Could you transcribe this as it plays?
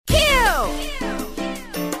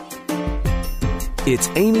It's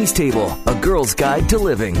Amy's Table, a girl's guide to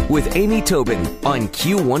living with Amy Tobin on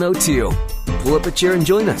Q102. Pull up a chair and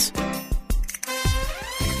join us.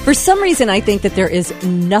 For some reason, I think that there is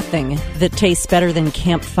nothing that tastes better than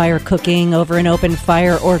campfire cooking over an open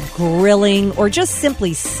fire or grilling or just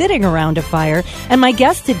simply sitting around a fire. And my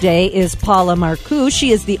guest today is Paula Marcoux. She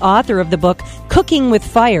is the author of the book Cooking with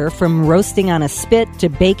Fire, From Roasting on a Spit to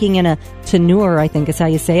Baking in a Tandoor, I think is how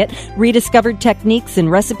you say it. Rediscovered techniques and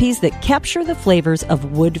recipes that capture the flavors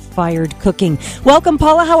of wood-fired cooking. Welcome,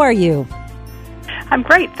 Paula. How are you? I'm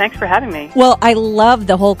great. Thanks for having me. Well, I love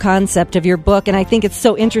the whole concept of your book, and I think it's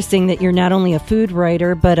so interesting that you're not only a food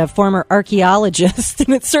writer, but a former archaeologist,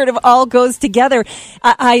 and it sort of all goes together.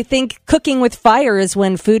 I think cooking with fire is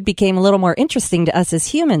when food became a little more interesting to us as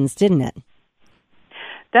humans, didn't it?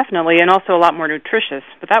 Definitely, and also a lot more nutritious.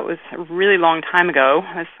 But that was a really long time ago.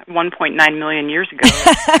 That's 1.9 million years ago.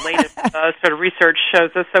 The latest sort of research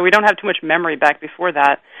shows us, so we don't have too much memory back before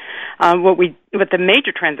that. What the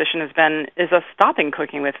major transition has been is us stopping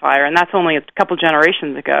cooking with fire, and that's only a couple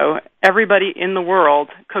generations ago. Everybody in the world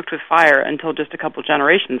cooked with fire until just a couple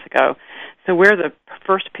generations ago. So we're the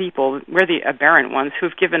first people, we're the aberrant ones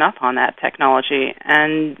who've given up on that technology,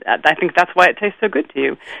 and I think that's why it tastes so good to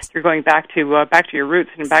you. You're going back to your roots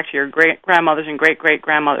and back to your great-grandmother's and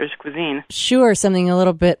great-great-grandmother's cuisine. Sure, something a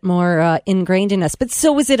little bit more ingrained in us. But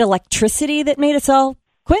so was it electricity that made us all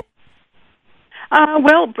quit?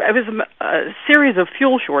 Well, it was a series of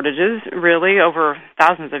fuel shortages, really, over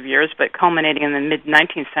thousands of years, but culminating in the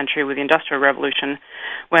mid-19th century with the Industrial Revolution,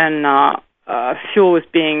 when fuel was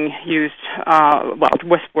being used,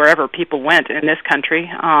 wherever people went in this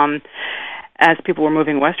country, as people were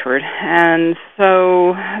moving westward. And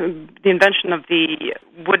so the invention of the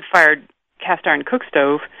wood-fired cast-iron cook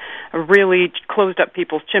stove really closed up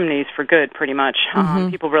people's chimneys for good, pretty much.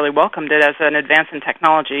 People really welcomed it as an advance in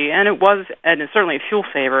technology, and it's certainly a fuel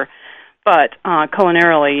saver. But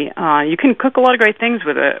culinarily, you can cook a lot of great things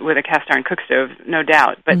with a cast-iron cook stove, no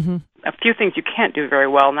doubt. But a few things you can't do very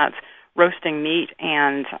well, and that's roasting meat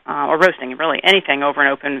or roasting really anything over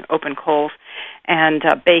an open coals, and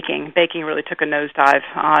baking. Baking really took a nosedive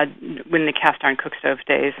in the cast iron cook stove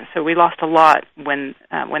days. So we lost a lot when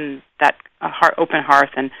that open hearth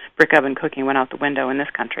and brick oven cooking went out the window in this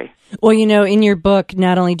country. Well, in your book,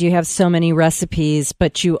 not only do you have so many recipes,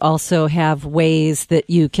 but you also have ways that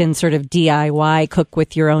you can sort of DIY cook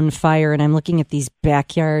with your own fire. And I'm looking at these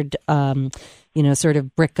backyard sort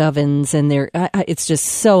of brick ovens, and it's just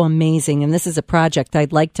so amazing. And this is a project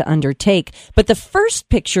I'd like to undertake. But the first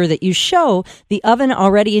picture that you show, the oven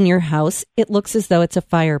already in your house, it looks as though it's a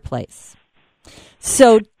fireplace.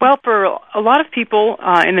 Well, for a lot of people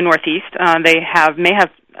in the Northeast, they may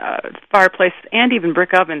have fireplaces and even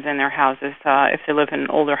brick ovens in their houses if they live in an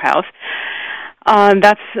older house.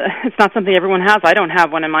 It's not something everyone has. I don't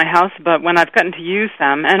have one in my house, but when I've gotten to use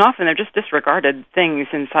them, and often they're just disregarded things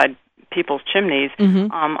inside people's chimneys,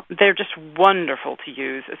 they're just wonderful to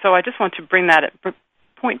use. So I just want to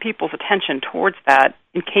point people's attention towards that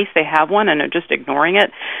in case they have one and are just ignoring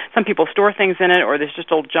it. Some people store things in it, or there's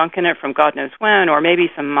just old junk in it from God knows when, or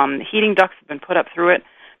maybe some heating ducts have been put up through it,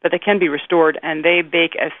 but they can be restored, and they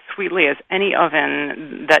bake as sweetly as any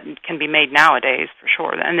oven that can be made nowadays, for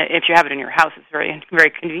sure. And if you have it in your house, it's very,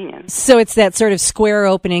 very convenient. So it's that sort of square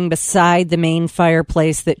opening beside the main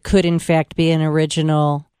fireplace that could, in fact, be an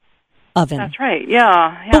original oven. That's right,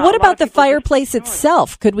 yeah. But what about the fireplace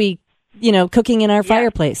itself? Could we, cooking in our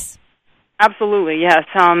fireplace? Absolutely, yes.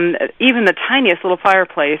 Even the tiniest little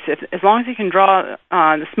fireplace, as long as you can draw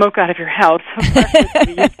the smoke out of your house,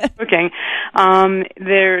 cooking,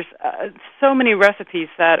 there's so many recipes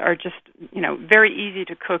that are just, very easy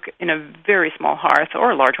to cook in a very small hearth,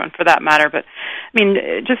 or a large one for that matter. But,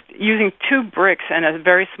 just using 2 bricks and a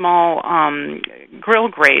very small grill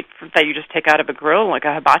grate that you just take out of a grill, like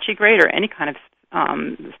a hibachi grate or any kind of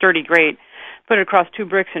sturdy grate, put it across 2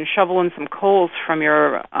 bricks and shovel in some coals from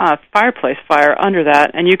your fireplace fire under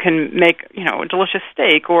that, and you can make, a delicious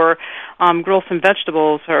steak or grill some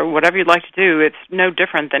vegetables or whatever you'd like to do. It's no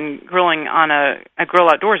different than grilling on a grill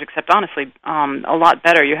outdoors, except honestly, a lot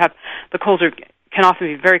better. The coals can often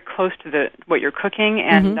be very close to what you're cooking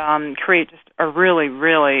and create just a really,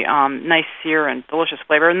 really nice sear and delicious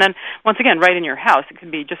flavor. And then, once again, right in your house. It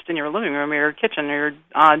could be just in your living room or your kitchen or your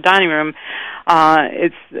dining room.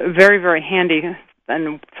 It's very, very handy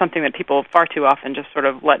and something that people far too often just sort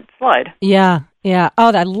of let slide. Yeah. Yeah.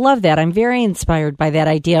 Oh, I love that. I'm very inspired by that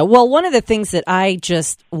idea. Well, one of the things that I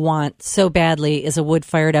just want so badly is a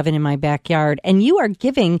wood-fired oven in my backyard. And you are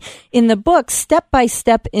giving in the book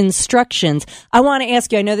step-by-step instructions. I want to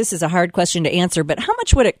ask you, I know this is a hard question to answer, but how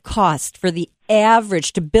much would it cost for the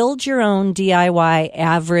average to build your own DIY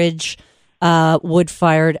average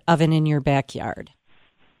wood-fired oven in your backyard?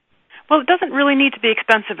 Well, it doesn't really need to be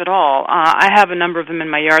expensive at all. I have a number of them in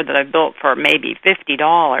my yard that I've built for maybe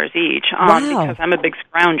 $50 each because I'm a big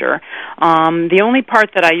scrounger. The only part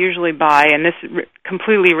that I usually buy, and this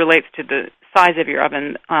completely relates to the size of your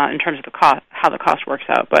oven in terms of the cost, how the cost works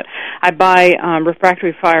out, but I buy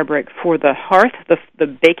refractory fire brick for the hearth, the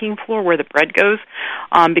baking floor where the bread goes,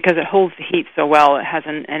 because it holds the heat so well. It has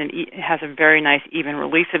it has a very nice even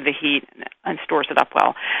release of the heat and stores it up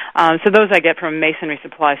well. So those I get from a masonry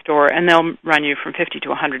supply store, and they'll run you from $50 to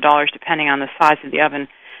 $100 depending on the size of the oven.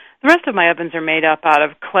 The rest of my ovens are made up out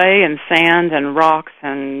of clay and sand and rocks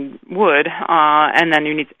and wood, and then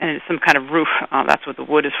you need some kind of roof. That's what the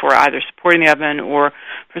wood is for, either supporting the oven or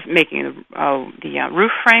for making the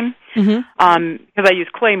roof frame. Mm-hmm. Because I use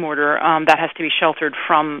clay mortar, that has to be sheltered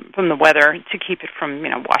from the weather to keep it from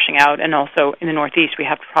washing out. And also in the Northeast, we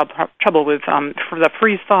have trouble with for the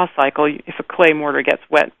freeze-thaw cycle. If a clay mortar gets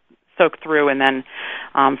wet, soak through, and then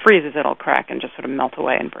freezes, it'll crack and just sort of melt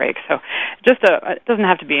away and break. So it doesn't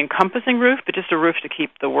have to be encompassing roof, but just a roof to keep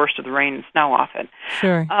the worst of the rain and snow off it.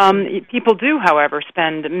 Sure. People do, however,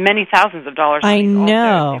 spend many thousands of dollars. I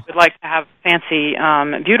know. If they would like to have a fancy,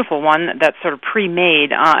 beautiful one that's sort of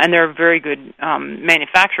pre-made, and they're very good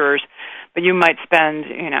manufacturers, but you might spend,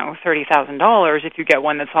 $30,000 if you get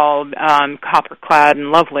one that's all copper-clad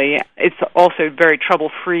and lovely. It's also very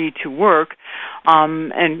trouble-free to work,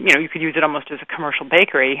 and you could use it almost as a commercial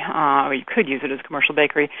bakery, or you could use it as a commercial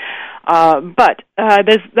bakery. But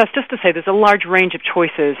that's just to say there's a large range of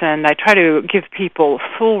choices, and I try to give people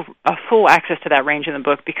full access to that range in the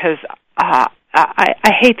book because I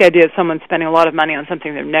hate the idea of someone spending a lot of money on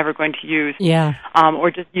something they're never going to use,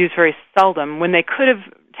 or just use very seldom when they could have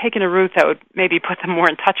taken a route that would maybe put them more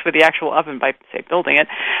in touch with the actual oven by, say, building it,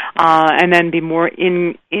 and then be more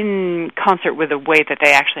in concert with the way that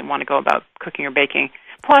they actually want to go about cooking or baking.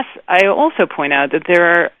 Plus, I also point out that there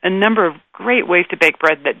are a number of great ways to bake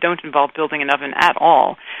bread that don't involve building an oven at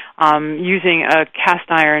all, using a cast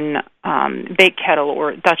iron bake kettle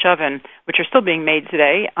or Dutch oven, which are still being made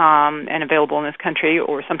today and available in this country,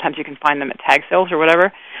 or sometimes you can find them at tag sales or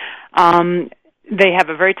whatever. They have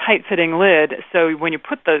a very tight-fitting lid, so when you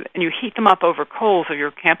and you heat them up over coals of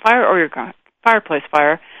your campfire or your fireplace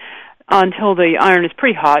fire until the iron is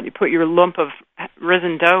pretty hot, you put your lump of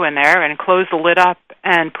risen dough in there and close the lid up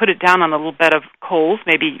and put it down on a little bed of coals,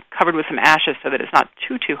 maybe covered with some ashes so that it's not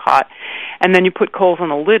too hot, and then you put coals on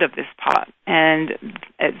the lid of this pot, and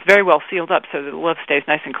it's very well sealed up so that the lid stays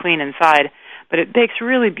nice and clean inside. But it bakes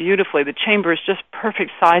really beautifully. The chamber is just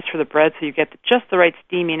perfect size for the bread, so you get just the right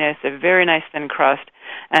steaminess, a very nice thin crust,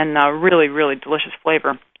 and really, really delicious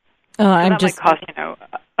flavor. Oh, that might cost,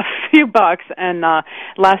 a few bucks and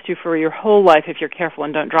last you for your whole life if you're careful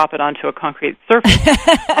and don't drop it onto a concrete surface.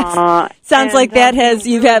 Sounds like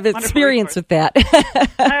you have experience with that.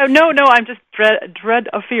 No, I'm just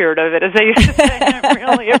dread-afeared of it, as they used to say. I'm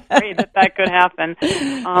really afraid that could happen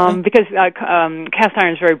because cast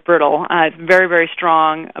iron is very brittle. It's very, very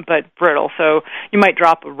strong, but brittle. So you might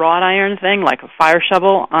drop a wrought iron thing, like a fire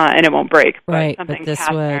shovel, and it won't break. Right, but something but this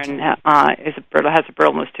cast would. iron has a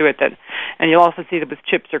brittleness to it and you'll also see that with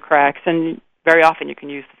chips or cracks, and very often you can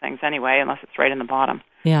use the things anyway, unless it's right in the bottom.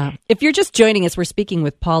 Yeah. If you're just joining us, we're speaking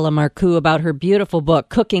with Paula Marcoux about her beautiful book,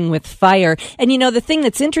 Cooking with Fire. And the thing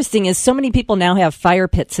that's interesting is so many people now have fire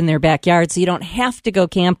pits in their backyard, so you don't have to go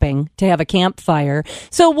camping to have a campfire.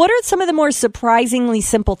 So what are some of the more surprisingly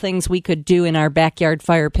simple things we could do in our backyard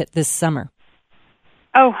fire pit this summer?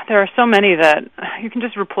 Oh, there are so many that you can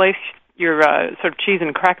just replace your sort of cheese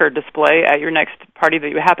and cracker display at your next party that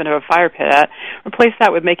you happen to have a fire pit at. Replace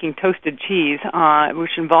that with making toasted cheese,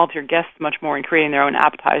 which involves your guests much more in creating their own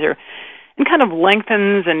appetizer, and kind of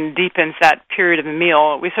lengthens and deepens that period of the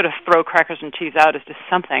meal. We sort of throw crackers and cheese out as just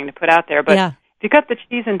something to put out there, but if you cut the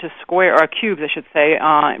cheese into cubes, I should say,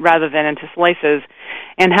 rather than into slices,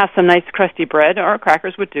 and have some nice crusty bread, or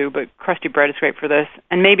crackers would do, but crusty bread is great for this,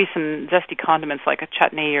 and maybe some zesty condiments like a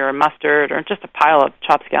chutney or a mustard or just a pile of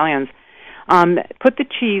chopped scallions. Put the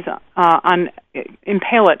cheese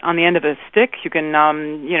impale it on the end of a stick. You can,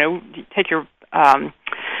 take your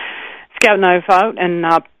scout knife out and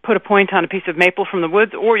put a point on a piece of maple from the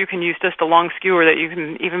woods, or you can use just a long skewer that you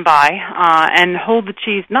can even buy, and hold the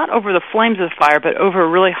cheese not over the flames of the fire, but over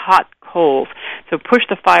really hot coals. So push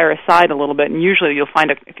the fire aside a little bit, and usually you'll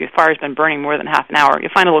find, if your fire's been burning more than half an hour,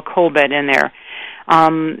 you'll find a little coal bed in there.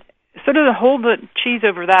 Sort of hold the cheese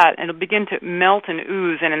over that, and it'll begin to melt and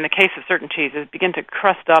ooze, and in the case of certain cheeses, begin to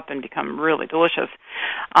crust up and become really delicious.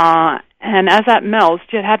 And as that melts,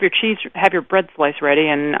 you have your bread slice ready,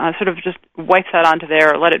 and sort of just wipe that onto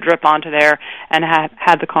there, or let it drip onto there, and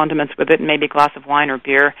have the condiments with it, and maybe a glass of wine or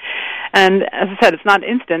beer. And as I said, it's not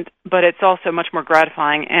instant, but it's also much more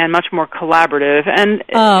gratifying and much more collaborative. And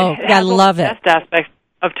I love it. Best aspects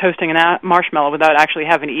of toasting a marshmallow without actually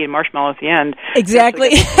having to eat a marshmallow at the end.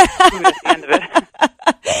 Exactly. Food at the end of it.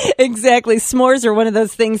 Exactly. S'mores are one of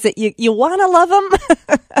those things that you want to love them,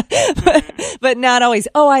 but not always.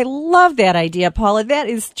 Oh, I love that idea, Paula. That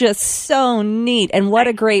is just so neat. And what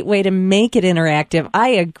a great way to make it interactive. I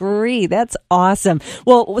agree. That's awesome.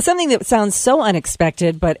 Well, something that sounds so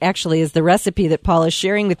unexpected, but actually is the recipe that Paula's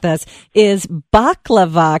sharing with us, is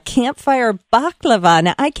baklava, campfire baklava.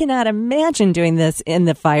 Now, I cannot imagine doing this in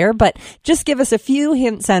the fire, but just give us a few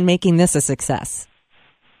hints on making this a success.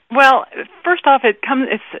 Well, first off,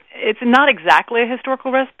 it's not exactly a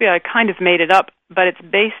historical recipe. I kind of made it up, but it's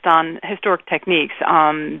based on historic techniques.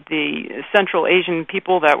 The Central Asian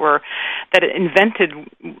people that invented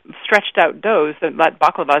stretched out doughs, that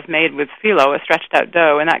baklava is made with phyllo, a stretched out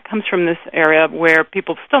dough, and that comes from this area where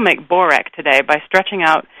people still make borek today by stretching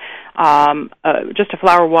out just a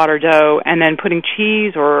flour water dough and then putting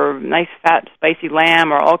cheese or nice fat spicy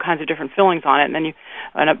lamb or all kinds of different fillings on it, and then you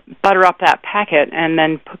butter up that packet and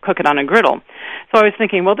then cook it on a griddle. So I was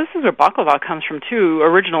thinking, well, this is where baklava comes from too.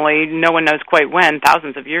 Originally, no one knows quite when,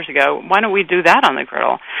 thousands of years ago. Why don't we do that on the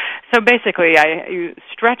griddle? So basically, you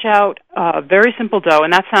stretch out a very simple dough,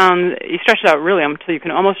 and you stretch it out really until you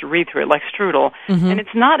can almost read through it like strudel. Mm-hmm. And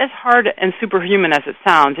it's not as hard and superhuman as it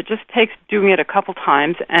sounds. It just takes doing it a couple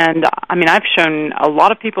times. And I mean, I've shown a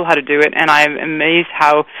lot of people how to do it, and I'm amazed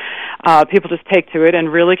how people just take to it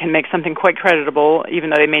and really can make something quite creditable, even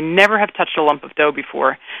though they may never have touched a lump of dough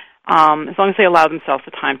before, as long as they allow themselves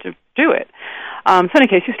the time to do it. So in any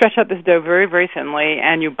case, you stretch out this dough very, very thinly,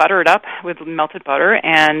 and you butter it up with melted butter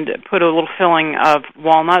and put a little filling of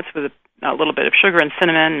walnuts with a little bit of sugar and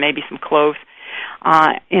cinnamon, maybe some cloves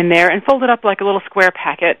in there, and fold it up like a little square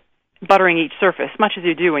packet, buttering each surface, much as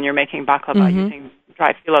you do when you're making baklava using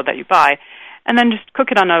dry phyllo that you buy. And then just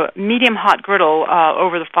cook it on a medium-hot griddle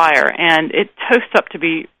over the fire, and it toasts up to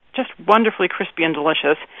be just wonderfully crispy and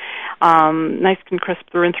delicious, nice and crisp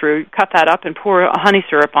through and through. Cut that up and pour a honey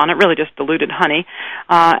syrup on it, really just diluted honey,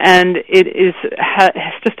 and it's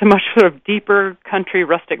just a much sort of deeper country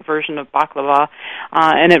rustic version of baklava,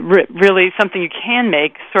 and it really something you can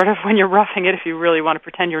make sort of when you're roughing it if you really want to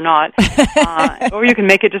pretend you're not, or you can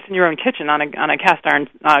make it just in your own kitchen on a cast iron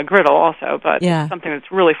griddle also, but it's something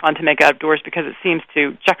that's really fun to make outdoors because it seems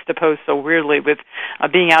to juxtapose so weirdly with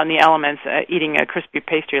being out in the elements, eating a crispy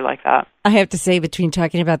pastry like that. I have to say, between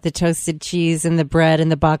talking about the toasted cheese and the bread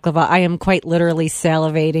and the baklava, I am quite literally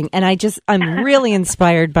salivating, and I'm really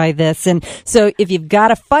inspired by this. And so if you've got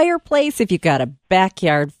a fireplace, if you've got a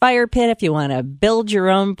backyard fire pit, if you want to build your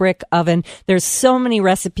own brick oven, there's so many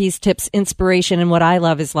recipes, tips, inspiration, and what I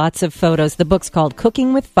love is lots of photos. The book's called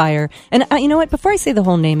Cooking with Fire. And you know what? Before I say the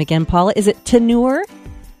whole name again, Paula, is it Tanur?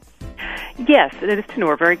 Yes, it is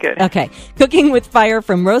tanur. Very good. Okay. Cooking with Fire,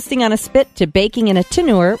 from roasting on a spit to baking in a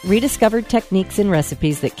tanur, rediscovered techniques and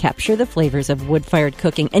recipes that capture the flavors of wood-fired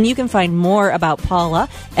cooking. And you can find more about Paula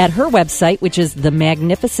at her website, which is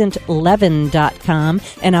themagnificentleaven.com.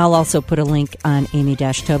 And I'll also put a link on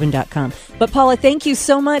amy-tobin.com. But Paula, thank you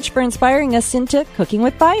so much for inspiring us into Cooking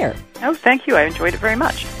with Fire. Oh, thank you. I enjoyed it very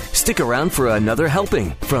much. Stick around for another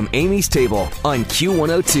helping from Amy's Table on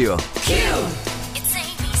Q102.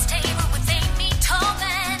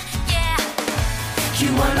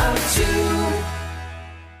 Q102.